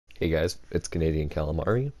Hey guys, it's Canadian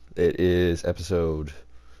Calamari. It is episode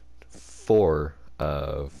 4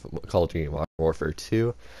 of Call of Duty Modern Warfare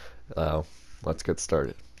 2. Let's get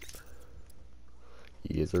started.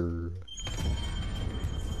 Yes, sir.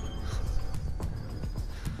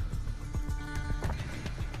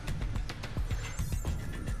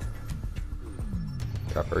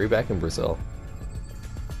 Crap, are we back in Brazil?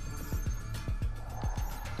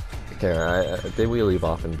 Okay, did we leave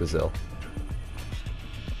off in Brazil?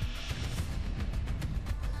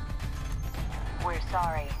 We're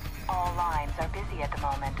sorry. All lines are busy at the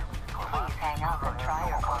moment. Please hang up and try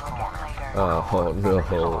your call again later. Oh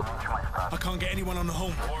no. I can't get anyone on the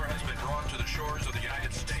home. War has been brought to the shores of the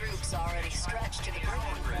United States. Troops already stretched to the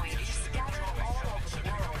breaking point, scattered all over the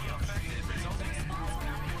world.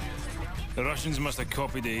 The Russians must have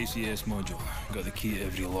copied the ACS module. Got the key to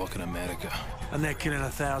every lock in America. And they're killing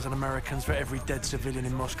 1,000 Americans for every dead civilian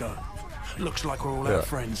in Moscow. Looks like we're all out of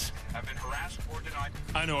friends. Have been harassed or denied.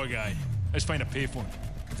 I know a guy. Let's find a payphone,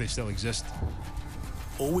 if they still exist.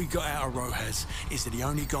 All we got out of Rojas is that the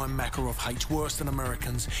only guy Makarov hates worse than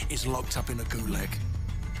Americans is locked up in a gulag.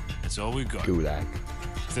 That's all we've got. Gulag.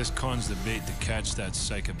 If this con's the bait to catch that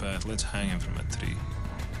psychopath, let's hang him from a tree.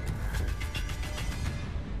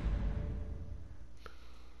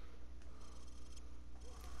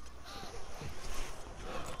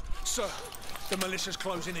 Sir, the militia's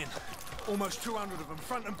closing in. Almost 200 of them,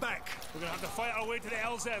 front and back. We're gonna have to fight our way to the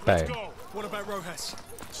LZ. Bang. Let's go. What about Rojas?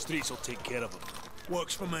 Streets will take care of them.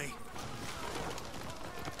 Works for me.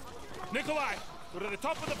 Nikolai, we're at the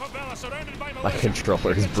top of the favela, surrounded by militia. My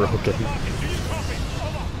controller is broken. Do you copy?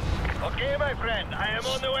 Over. Okay, my friend, I am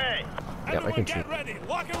on the way. Yeah, my Everyone get controller. ready.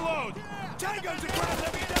 Lock and load. Tango's a crowd.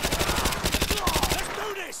 Let's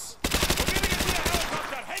do this. We're gonna get to the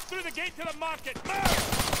helicopter. Head through the gate to the market.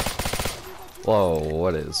 Move! Whoa,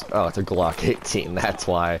 what is? Oh, it's a Glock 18, that's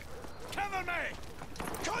why. Cover me!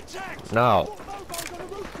 Contact! No.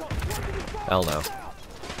 Hell no.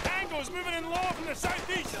 Tango's moving in low from the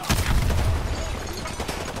southeast.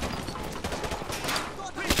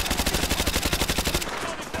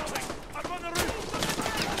 Up on the roof.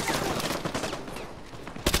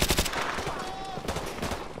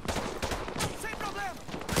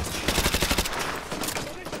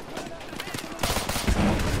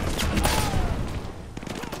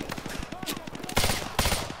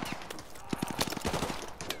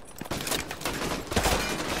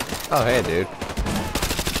 Oh, hey, dude.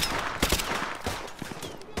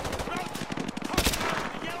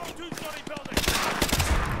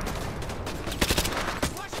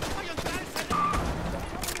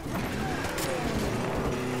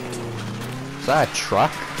 Is that a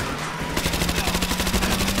truck?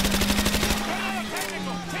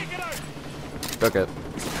 Took it.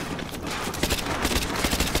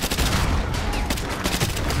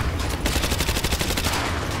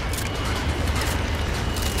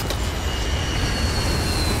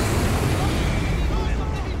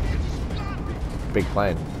 Big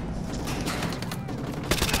plane.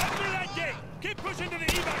 Keep pushing to the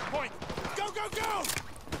evac point. Go, go, go!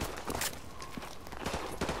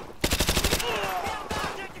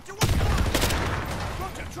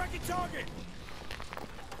 Roger, tracking target.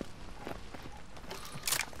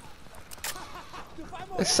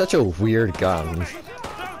 It's such a weird gun.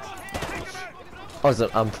 Oh, it's an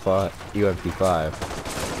UMP5.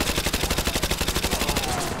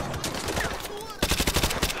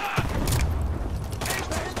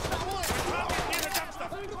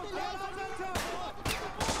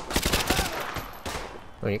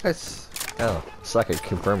 Oh, you guys suck at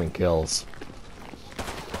confirming kills.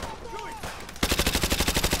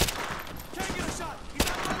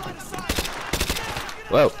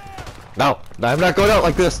 Whoa! No! No, I'm not going out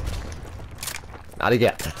like this! Not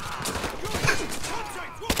again.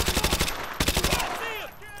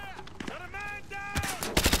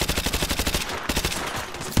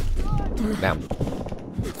 Damn.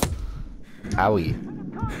 Owie.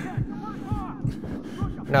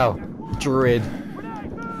 No. Druid.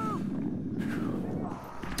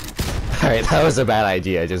 Alright, that was a bad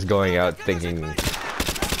idea, just going out thinking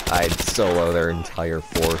I'd solo their entire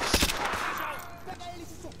force.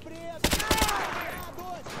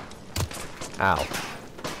 Ow.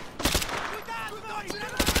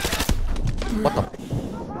 What the?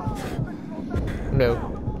 No.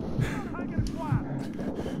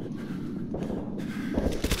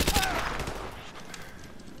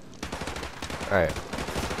 Alright.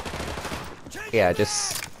 Yeah,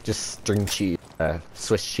 just string cheese.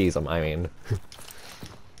 Swiss cheese, I mean.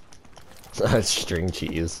 String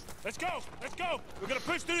cheese. Let's go! Let's go! We're gonna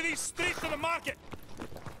push through these streets to the market!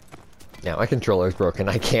 Yeah, my controller's broken.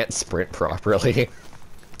 I can't sprint properly.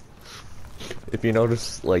 If you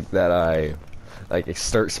notice, like, that I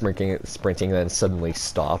start sprinting, then suddenly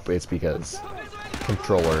stop, it's because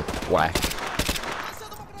controller whack.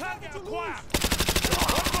 Target acquired.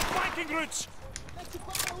 Watch for flanking routes.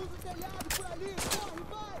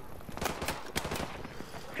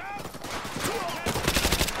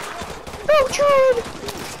 No, John!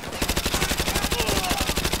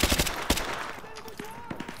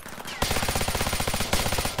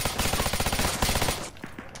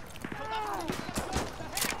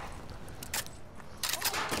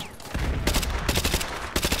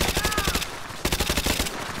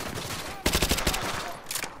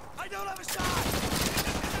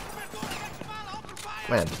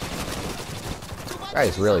 Man,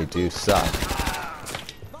 guys really do suck.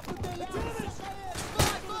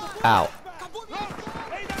 Ow.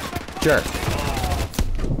 Jerk.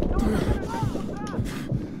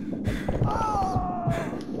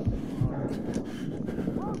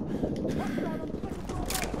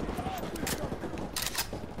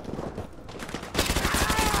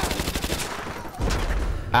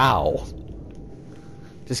 Ow.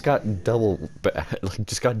 Just got double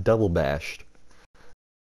bashed.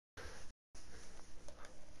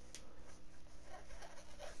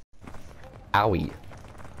 Owie.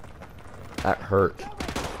 That hurt.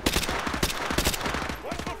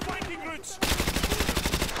 Watch for flanking routes.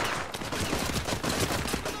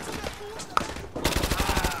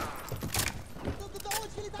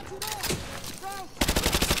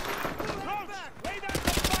 Lay down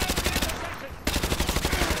the fire.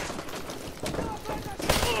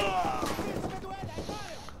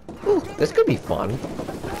 Ooh, this could be fun.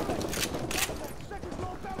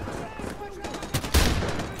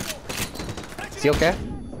 Is he okay?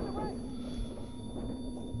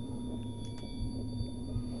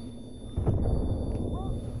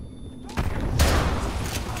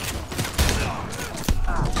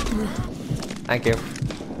 Thank you.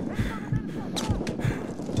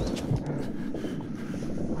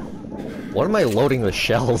 What am I loading the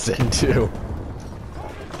shells into?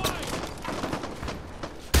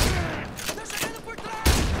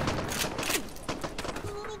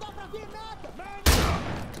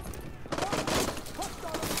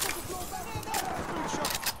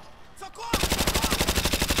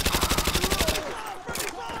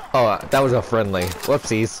 Oh, that was a friendly.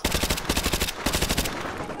 Whoopsies.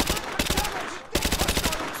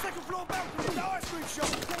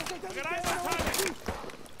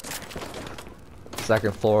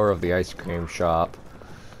 Second floor of the ice cream shop.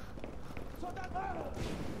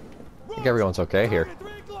 I think everyone's okay here.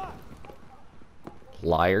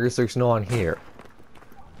 Liars, there's no one here.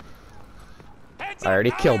 I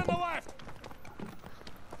already killed them.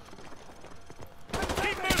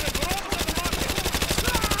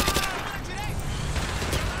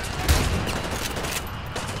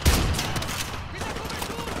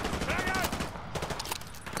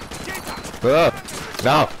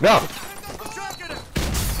 No, no!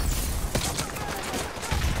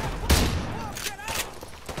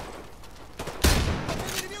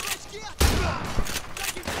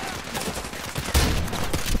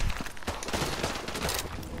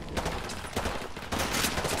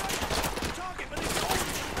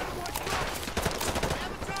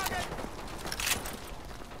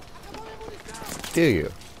 Do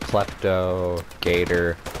you? Klepto,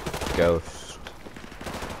 Gator, Ghost.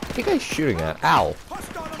 What are you guys shooting at? Ow!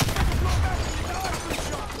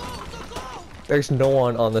 There's no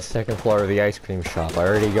one on the second floor of the ice cream shop. I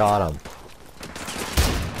already got him.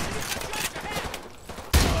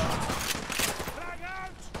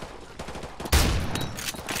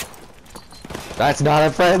 That's not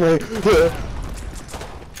a friendly!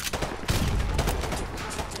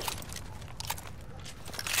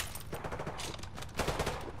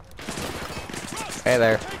 Hey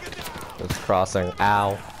there. Just crossing.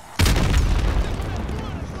 Ow.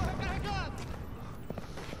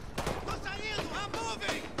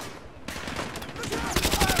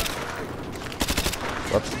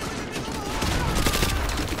 Whoops.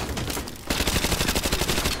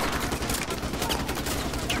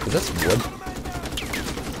 Is this wood?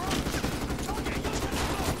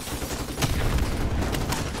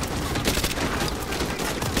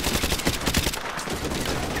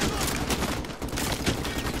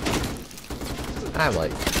 I'm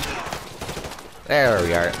like... There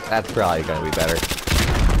we are. That's probably gonna be better.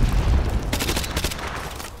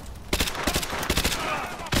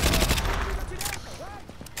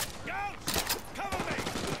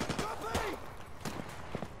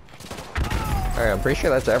 Alright, I'm pretty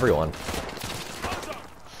sure that's everyone.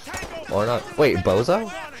 Or not. Wait,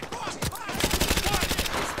 Bozo?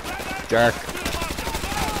 Jerk.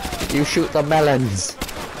 You shoot the melons.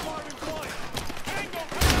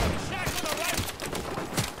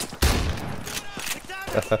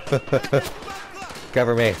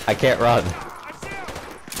 Cover me. I can't run.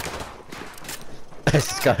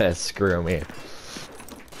 It's gonna screw me.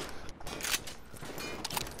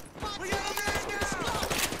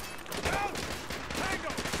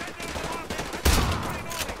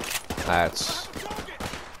 That's...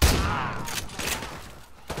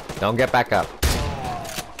 Don't get back up.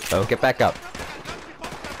 Don't get back up.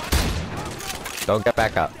 Don't get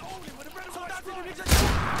back up.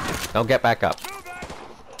 Don't get back up.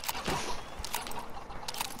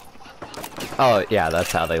 Oh, yeah,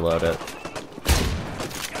 that's how they load it.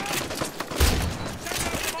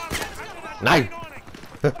 Nice!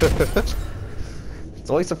 It's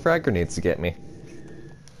always a frag grenades to get me.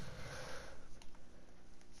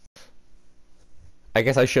 I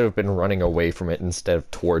guess I should have been running away from it instead of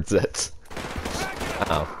towards it.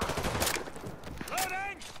 Oh.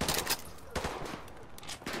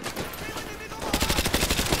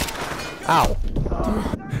 Ow!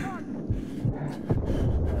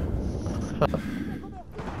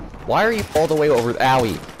 Why are you all the way over?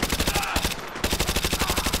 Owie!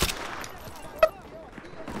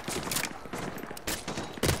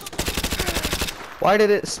 Why did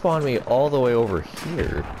it spawn me all the way over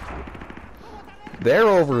here? They're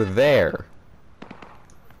over there.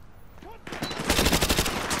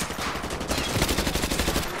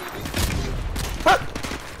 Ah!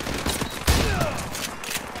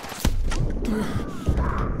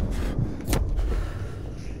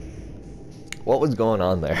 What was going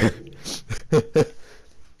on there?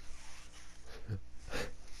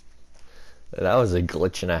 That was a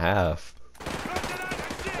glitch and a half.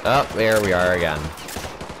 Oh, there we are again.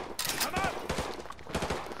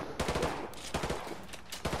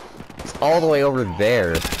 It's all the way over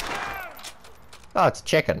there. Oh, it's a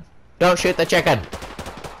chicken. Don't shoot the chicken!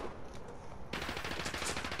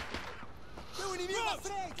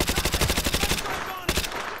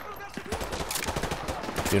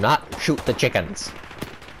 Do not shoot the chickens.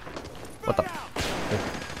 What the?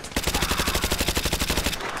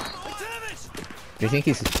 Do you think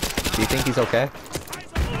he's okay?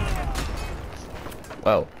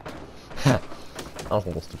 Whoa.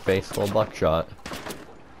 Almost a face full buckshot.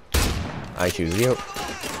 I choose you.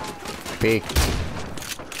 Peek.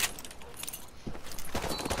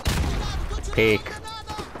 Peek.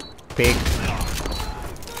 Peek.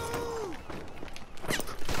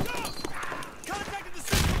 Contacted the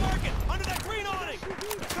supermarket under that green awning.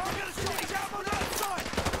 Target is shooting down on that side.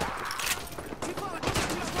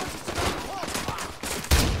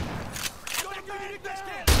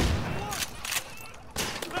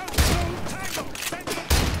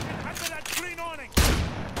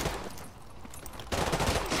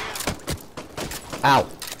 Ow.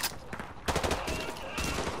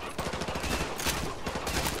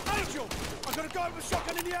 Angel, I got a guy with a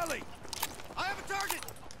shotgun in the alley. I have a target.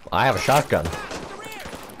 I have a shotgun.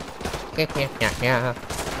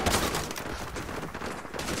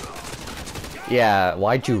 Yeah,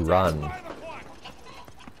 why'd you run?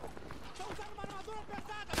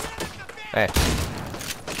 Hey.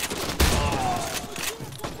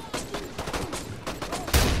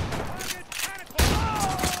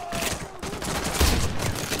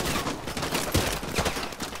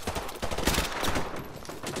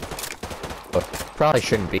 Oh, probably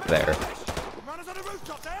shouldn't be there.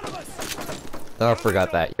 Oh, I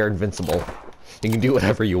forgot that. You're invincible. You can do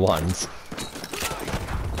whatever you want.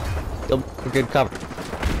 You'll be good cover.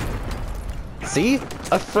 See?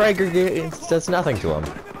 A frag grenade does nothing to him.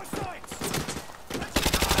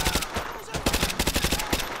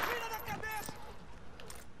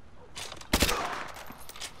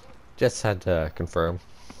 Just had to confirm.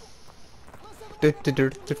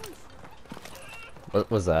 What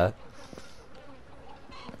was that?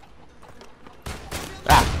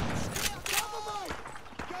 Ah!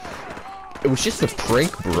 It was just a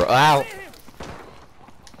prank, bro. Ow!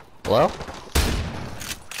 Hello?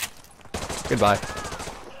 Goodbye.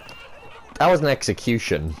 That was an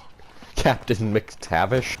execution. Captain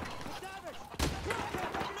McTavish.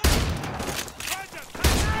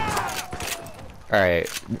 Alright,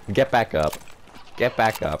 get back up. Get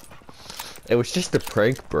back up. It was just a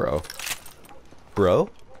prank, bro. Bro?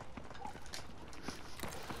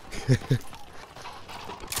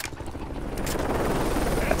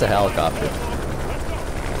 That's a helicopter.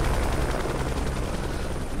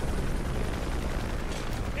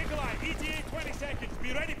 Nikolai, ETA 20 seconds.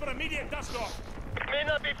 Be ready for immediate dust off. May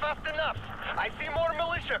not be fast enough. I see more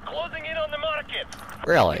militia closing in on the market.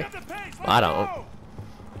 Really? I don't.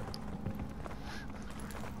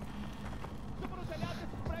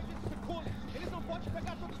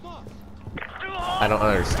 I don't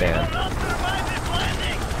understand.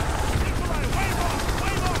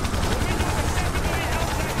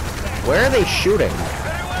 Where are they shooting?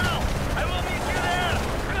 Very well. I will meet you there.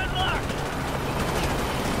 Good luck.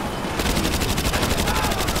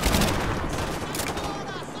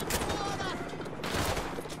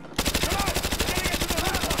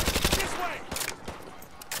 This way!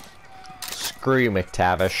 Screw you,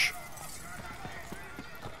 McTavish.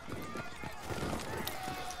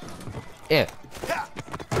 Yeah.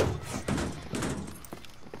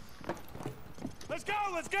 Let's go!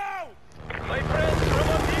 Let's go! My friends, from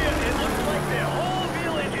up here, it looks like the whole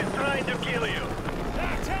village is trying to kill you.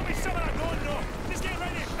 Ah, tell me something I don't know. Just get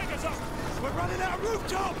ready to pick us up. We're running out of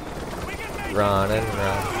rooftop. We can make Run and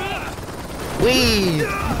run. Whee!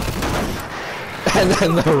 And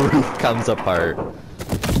then the roof comes apart.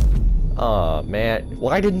 Oh man,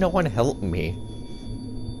 why did no one help me?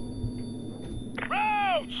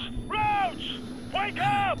 Roach! Roach! Wake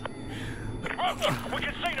up! Roach, we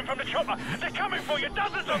can see them from the chopper. They're coming for you,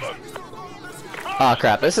 dozens of them. Oh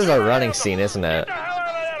crap, this is a running scene, isn't it? Get the hell out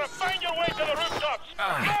of there and find your way to the rooftops. Go!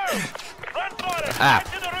 Run for it! Ah.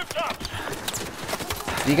 Get to the rooftops!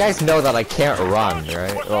 You guys know that I can't run,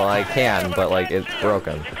 right? Well, I can, but like, it's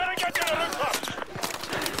broken. You gotta get to the rooftops!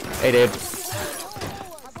 Hey dude.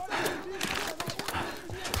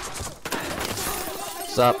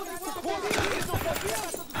 What's up? Roach,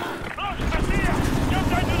 I see you! Jump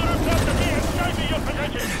down to the rooftops and here and show me your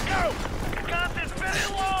position. Go! Gas is very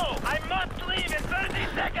low! I must leave in 30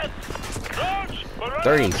 seconds! Roach, we're running 30 out of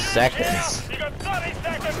fuel seconds? here. You got 30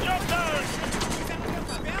 seconds, jump down!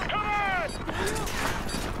 Come on!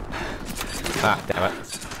 Ah, damn it.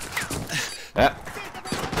 Ah.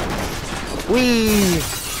 Whee!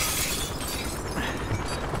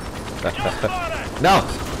 No!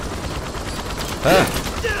 Ah.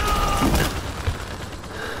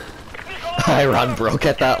 My run broke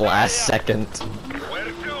at that last second. Where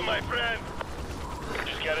to, my friend?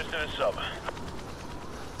 Just get us to the sub.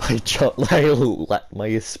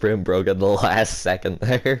 My sprint broke at the last second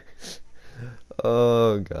there.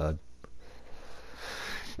 Oh god.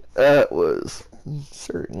 That was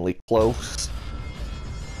certainly close.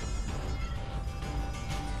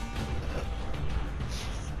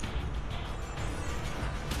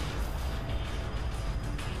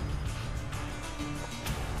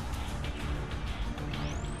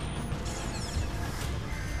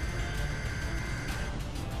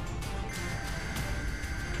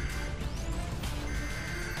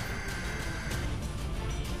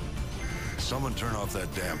 Someone turn off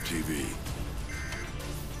that damn TV.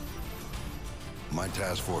 My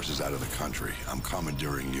task force is out of the country. I'm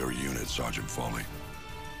commandeering your unit, Sergeant Foley.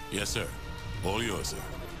 Yes, sir. All yours, sir.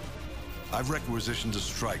 I've requisitioned a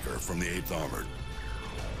striker from the 8th Armored.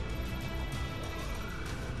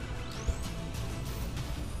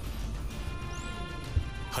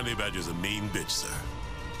 Honey Badger's a mean bitch, sir.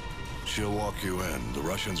 She'll walk you in. The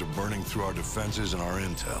Russians are burning through our defenses and our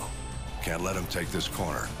intel. Can't let them take this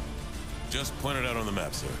corner. Just point it out on the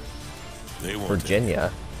map, sir. They won't.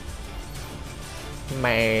 Virginia.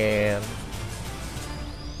 Man.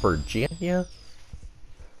 Virginia?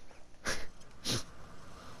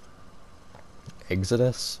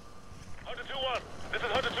 Exodus? Hunter 2-1. This is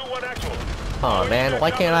Hunter 2-1 actual. Oh man,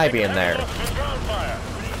 why can't I be in there? Ground fire.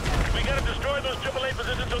 We gotta destroy those AAA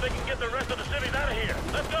positions so they can get the rest of the cities out of here.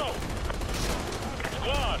 Let's go.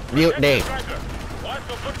 Squad. Mutiny. protect the striker. Watch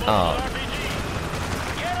for football Oh.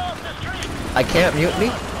 RPG. Get off the street. I can't mutiny?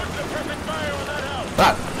 Put the perfect fire on that house.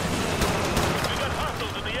 Ah! We got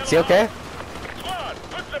hostiles in the yellow Is he okay? house. Squad,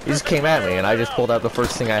 put the He just perfect came at fire me on and I that just house. pulled out the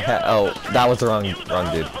first thing I had. Get Oh, off the street. that was the wrong Use the dude.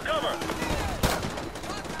 houses for cover.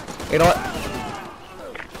 You know what?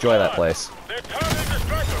 Enjoy that place. They're targeting the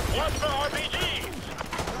striker. Watch for RPGs.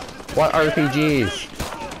 What RPGs?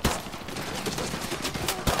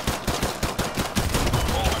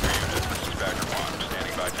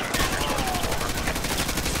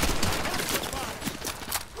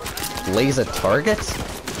 Laser targets?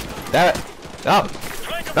 Damn it! No!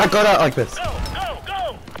 Not going out like this! Go, go,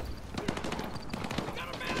 go!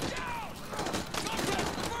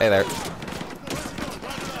 Hey there.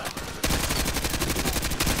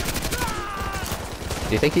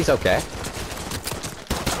 Do you think he's okay?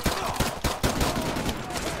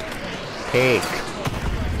 Peek.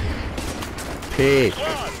 Peek.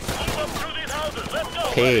 Squad, move up through these houses. Let's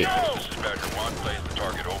go. Peek. Let's go. Dispatcher 1, place the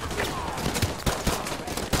target over.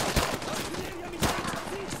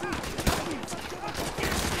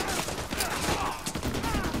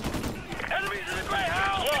 Enemies in the gray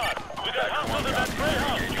house. Squad, we got hostiles in that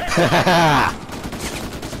gray house.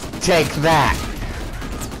 Take that!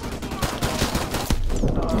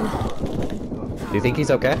 Do you think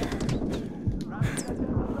he's okay?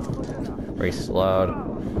 Very slowed.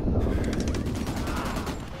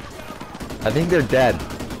 I think they're dead.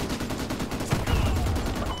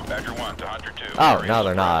 Badger 1 to Hunter 2. Oh, no,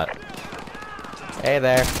 they're not. Hey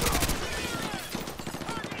there.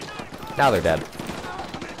 Now they're dead.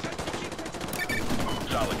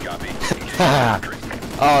 Solid copy.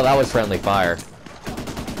 Oh, that was friendly fire.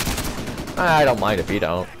 I don't mind if you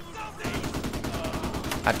don't.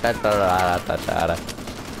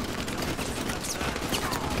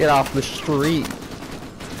 Get off the street.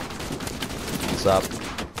 What's up?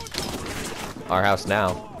 Our house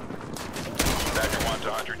now. Badger 1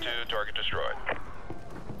 to Hunter 2. Target destroyed.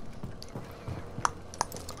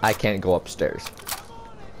 I can't go upstairs.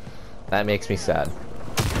 That makes me sad.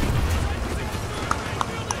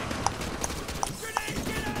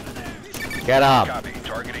 Get up! Copy.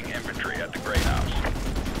 Targeting infantry at the Grey House.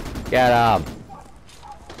 Get up!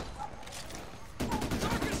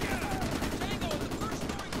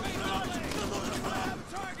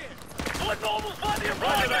 Foot mobiles by the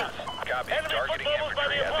apartment! Copy. Targeting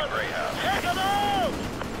infantry at the Grey House. Take them out!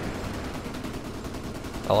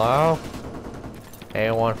 Hello?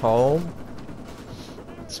 Anyone home?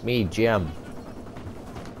 It's me, Jim.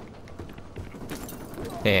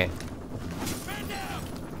 Eh.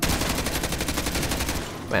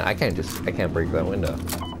 Man, I can't break that window.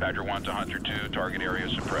 Badger 1 to Hunter 2. Target area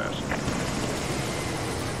suppressed.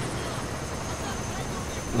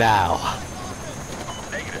 Now.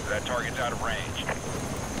 Negative. That target's out of range.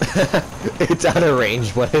 It's out of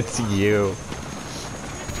range, but it's you.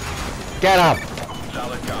 Get up!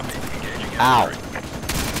 Solid copy. Engaging Ow. infantry.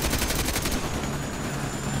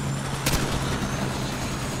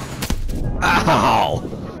 Ow!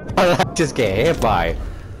 What did I just get hit by?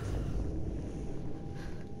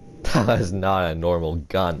 That was not a normal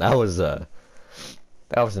gun. That was an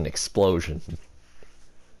explosion.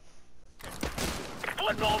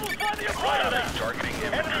 Foot mobiles by the apartment! Targeting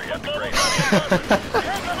infantry at the Grey House.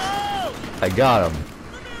 Take them out! I got him.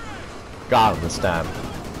 Got him this time.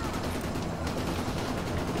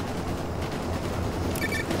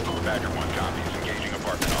 Badger 1 copies. Engaging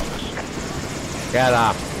apartment office. Get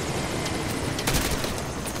up.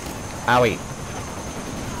 Owie.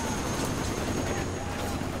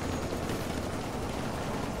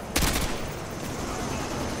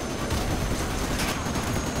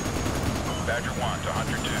 Badger 1 to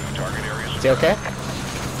Hunter 2. Target area Is he okay?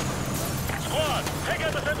 Squad, take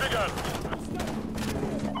out the sentry gun.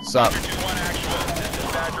 Sup? Hunter 2-1 actual. This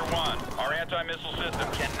is Badger 1. Our anti-missile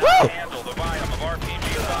system cannot Woo! handle the volume of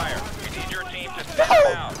RPG fire. We need your team to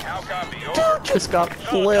stand out. How copy? Over. Just got Copy,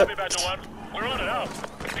 flipped. Badger 1. We're on it out.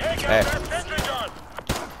 Take Hey. out that sentry gun.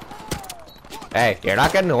 Hey, you're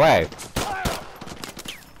not getting away.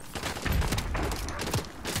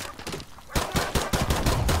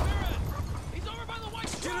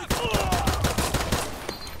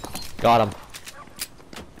 Got him.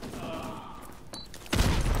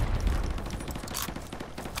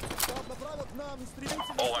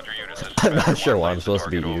 All Hunter units. This is I'm not Badger sure 1. why I'm Place supposed to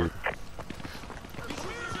be target you. over.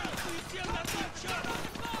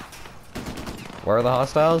 Where are the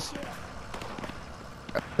hostiles?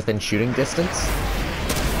 Within shooting distance?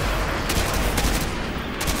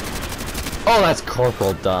 Oh, that's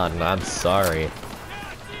Corporal Dunn. I'm sorry.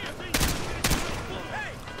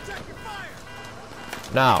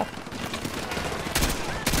 Now.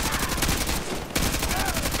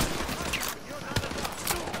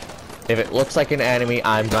 If it looks like an enemy,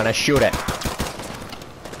 I'm gonna shoot it.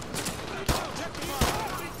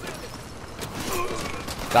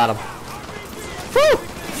 Got him. Woo!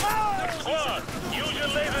 Squad, use your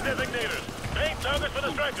laser designators. Paint targets for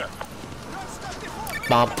the striker.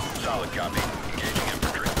 Bump. Solid copy. Engaging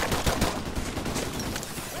infantry.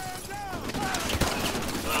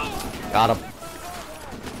 Got him.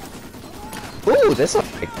 Ooh, this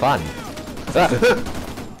looks like fun.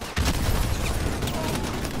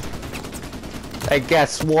 Hey,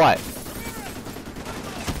 guess what?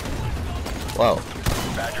 Whoa.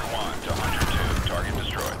 Badger 1 to Hunter 2. Target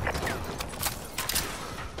destroyed.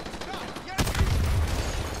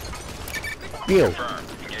 Phew. Confirmed.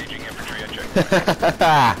 Engaging infantry at checkpoint.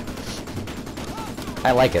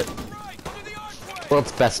 I like it.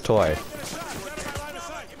 World's best toy.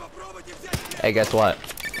 Hey, guess what?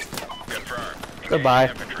 Confirmed. Engaging Goodbye.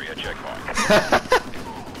 infantry at checkpoint.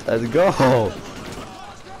 Let's go.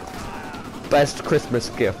 Best Christmas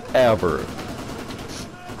gift ever.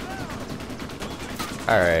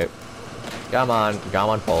 Alright. Come on,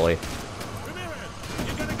 Foley.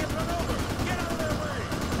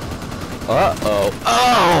 Uh-oh.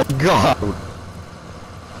 Oh, God!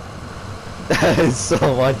 That is so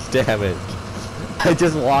much damage. I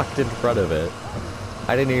just walked in front of it.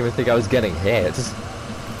 I didn't even think I was getting hit.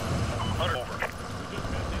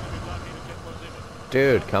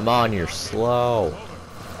 Dude, come on, you're slow.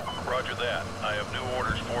 Roger that. I have new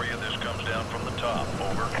orders for you. This comes down from the top.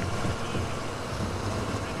 Over.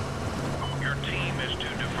 Your team is to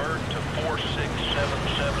divert to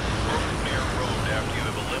 4677 Brookmere Road after you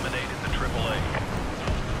have eliminated the AAA.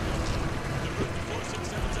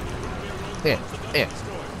 In.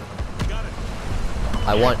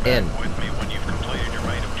 I want in. With me when you've completed your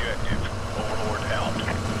main objective. Overlord out.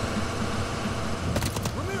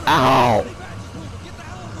 Ow!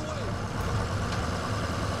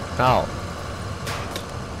 Ow.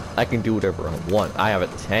 I can do whatever I want. I have a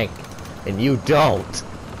tank. And you don't.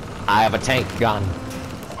 I have a tank gun.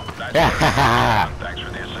 Thanks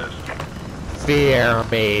for the assist. Fear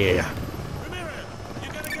me.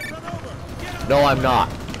 No, I'm not.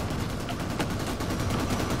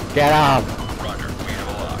 Get up. Roger, we have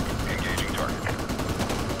a lock. Engaging target.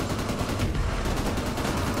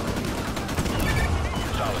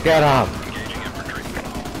 Solid. Get up. Engaging infantry.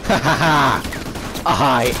 Ha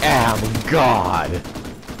I am God.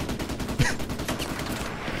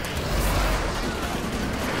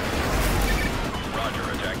 Roger,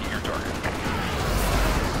 attacking your target.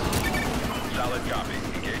 Solid copy.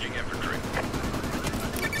 Engaging infantry.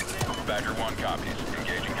 Badger 1 copies.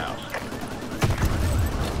 Engaging house.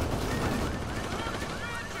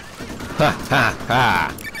 Ha ha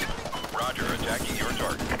ha. Roger, attacking your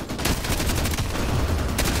target.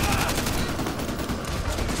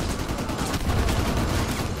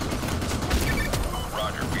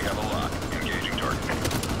 Roger, we have a lock. Engaging target.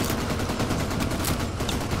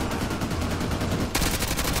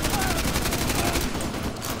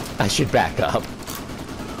 I should back up.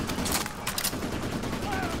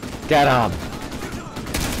 Get him.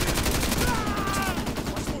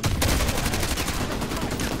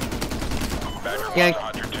 Badger 1 Yank. to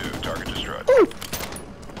Hunter 2. Target destroyed. Ooh.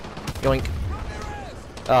 Yoink.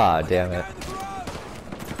 Ah, damn it.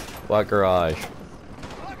 What garage?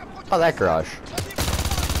 Oh, that garage.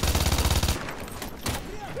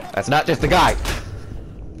 That's not just the guy.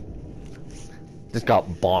 Just got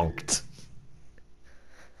bonked.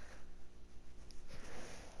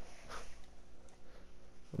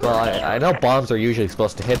 Well, I know bombs are usually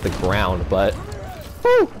supposed to hit the ground, but...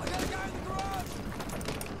 Woo!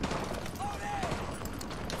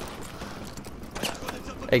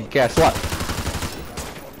 Hey, guess what?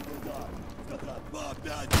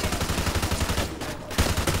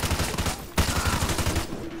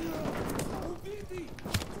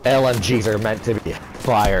 LMGs are meant to be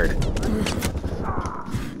fired.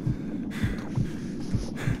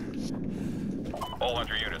 All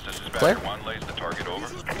Hunter units, this is Clear? Badger 1. Lays the target over.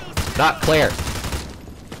 Not clear.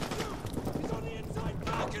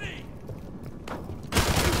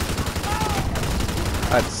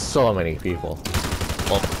 That's so many people.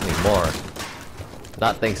 Well, more.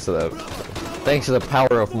 Not thanks to the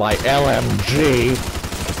power of my LMG.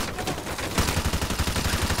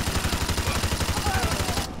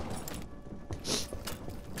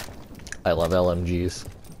 I love LMGs.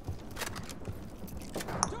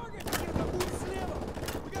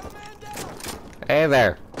 Hey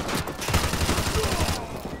there.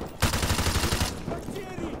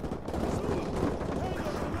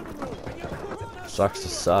 Sucks to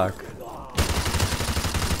suck.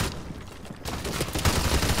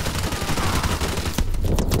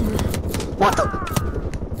 What the?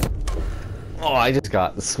 Oh, I just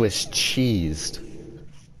got the Swiss cheesed.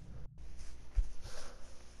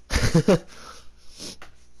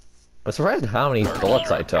 I'm surprised how many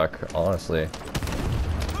bullets I took, honestly.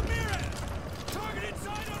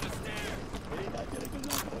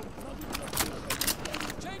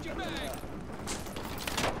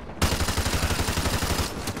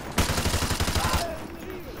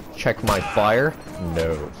 Check my fire?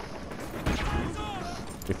 No.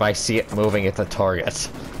 If I see it moving, it's a target.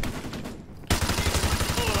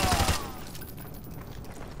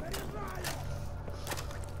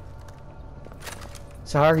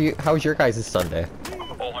 So how's your guys' Sunday?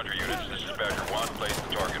 All Hunter units, this is Badger 1. Lays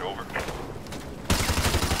the target over.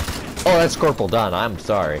 Oh, that's Corporal Dunn. I'm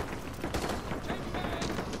sorry.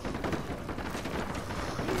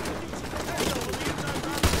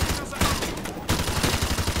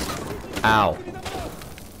 Ow.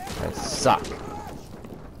 I suck.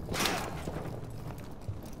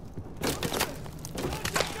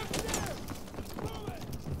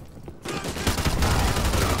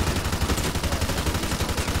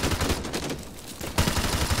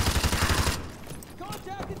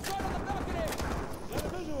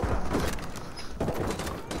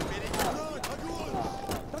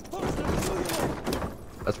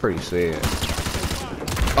 That's pretty sweet.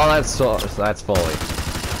 Oh, that's fully.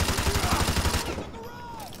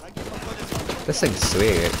 This thing's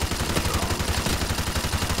sweet.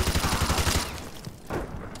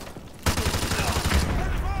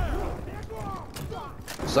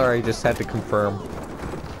 Sorry, just had to confirm.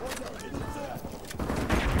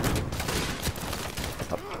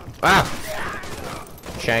 Ah!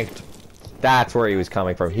 Shanked. That's where he was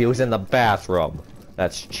coming from. He was in the bathroom.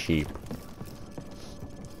 That's cheap.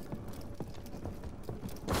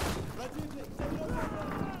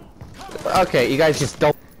 Okay, you guys just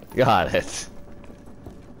don't... Got it.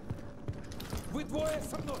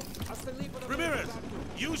 Ramirez,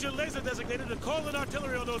 use your laser designator to call in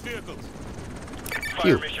artillery on those vehicles.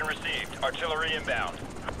 Fire mission received. Artillery inbound.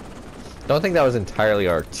 Don't think that was entirely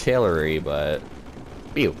artillery, but...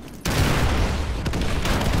 Pew.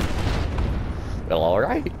 Well,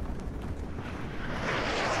 alright.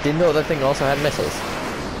 Didn't know that thing also had missiles.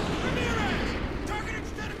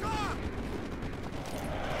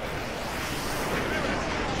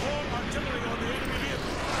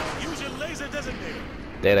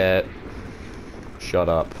 Did it. Shut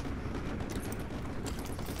up.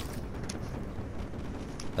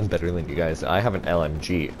 I'm better than you guys. I have an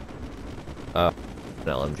LMG. An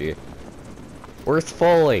LMG. Where's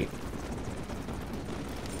Foley?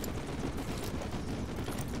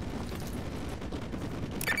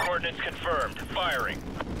 Coordinates confirmed. Firing.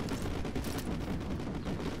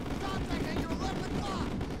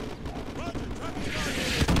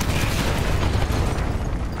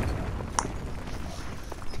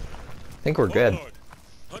 I think we're good.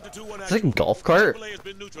 Is it a golf cart?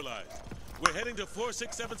 We're heading to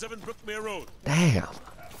 4677 Brookmere Road. Damn.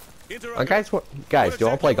 Guys, do you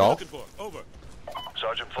want to play golf?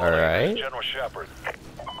 Sergeant All right. General Shepard.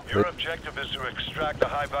 Your objective is to extract a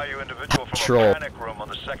high-value individual from Patrol. a panic room on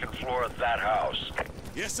the second floor of that house.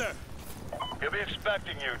 Yes, sir. He'll be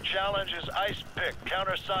expecting you. Challenge is Ice Pick.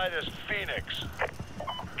 Counterside is Phoenix.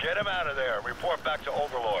 Get him out of there and report back to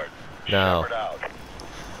Overlord. No. Shepard out.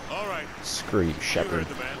 All right. Screw you, You Shepard. heard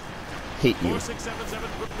the man. Hate you. 4677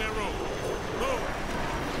 Brookmere Road. Move.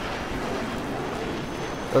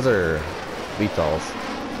 Those are lethals.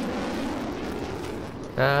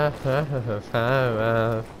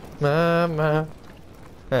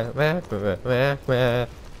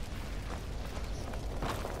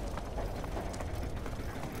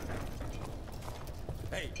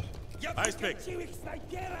 Ice pick.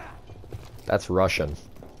 That's Russian.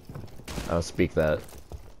 I don't speak that.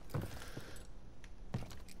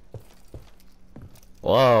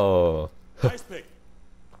 Whoa. Ice pick.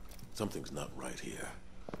 Something's not right here.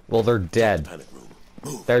 Well, they're dead. Panic room.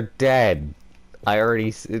 Move. They're dead. I've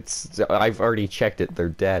already checked it. They're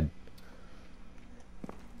dead.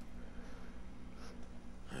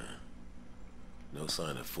 No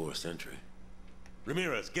sign of forced entry.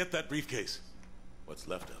 Ramirez, get that briefcase. What's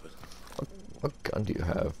left of it? What gun do you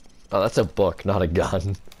have? Oh, that's a book, not a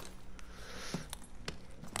gun.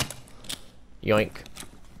 Yoink.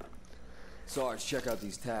 Sarge, check out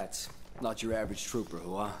these tats. Not your average trooper,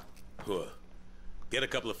 huh? Huh. Get a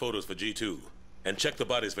couple of photos for G2, and check the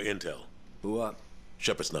bodies for intel. Who up?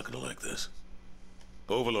 Shepard's not gonna like this.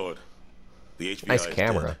 Overlord. The HBI Nice is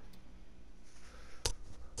camera. dead.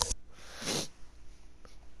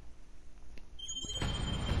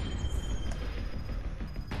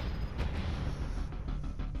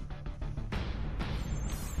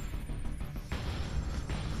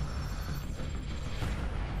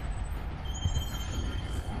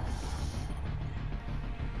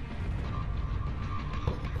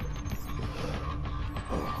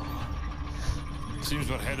 Seems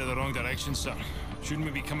we're headed the wrong direction, sir. Shouldn't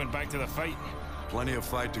we be coming back to the fight? Plenty of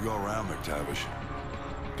fight to go around, McTavish.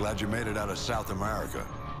 Glad you made it out of South America.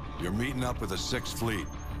 You're meeting up with the 6th Fleet,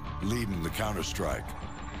 leading the counterstrike.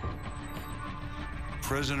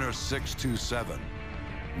 Prisoner 627.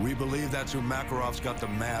 We believe that's who Makarov's got the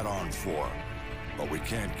mad on for, but we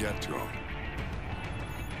can't get to him.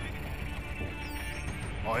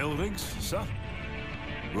 Oil rigs, sir?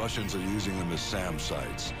 Russians are using them as SAM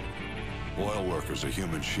sites. Oil workers are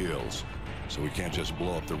human shields, so we can't just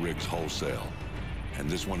blow up the rigs wholesale. And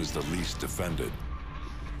this one is the least defended.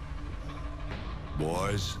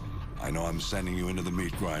 Boys, I know I'm sending you into the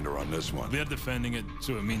meat grinder on this one. They're defending it,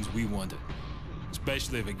 so it means we want it.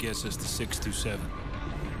 Especially if it gets us to 627.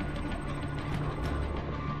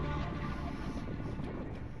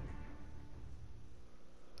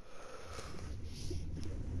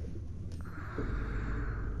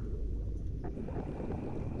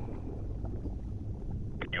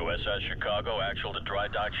 USS Chicago, actual to dry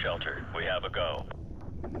dock shelter. We have a go.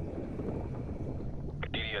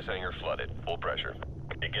 DDS hangar flooded. Full pressure.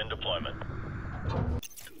 Begin deployment.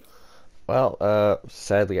 Well,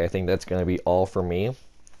 sadly, I think that's going to be all for me.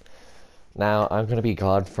 Now, I'm going to be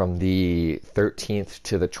gone from the 13th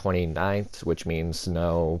to the 29th, which means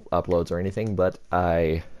no uploads or anything, but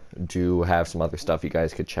I do have some other stuff you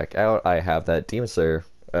guys could check out. I have that Demon Slayer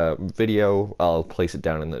video. I'll place it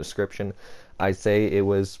down in the description. I'd say it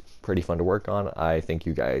was pretty fun to work on. I think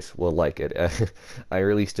you guys will like it. I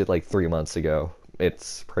released it like 3 months ago.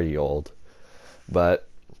 It's pretty old. But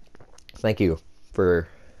thank you for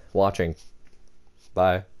watching.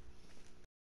 Bye.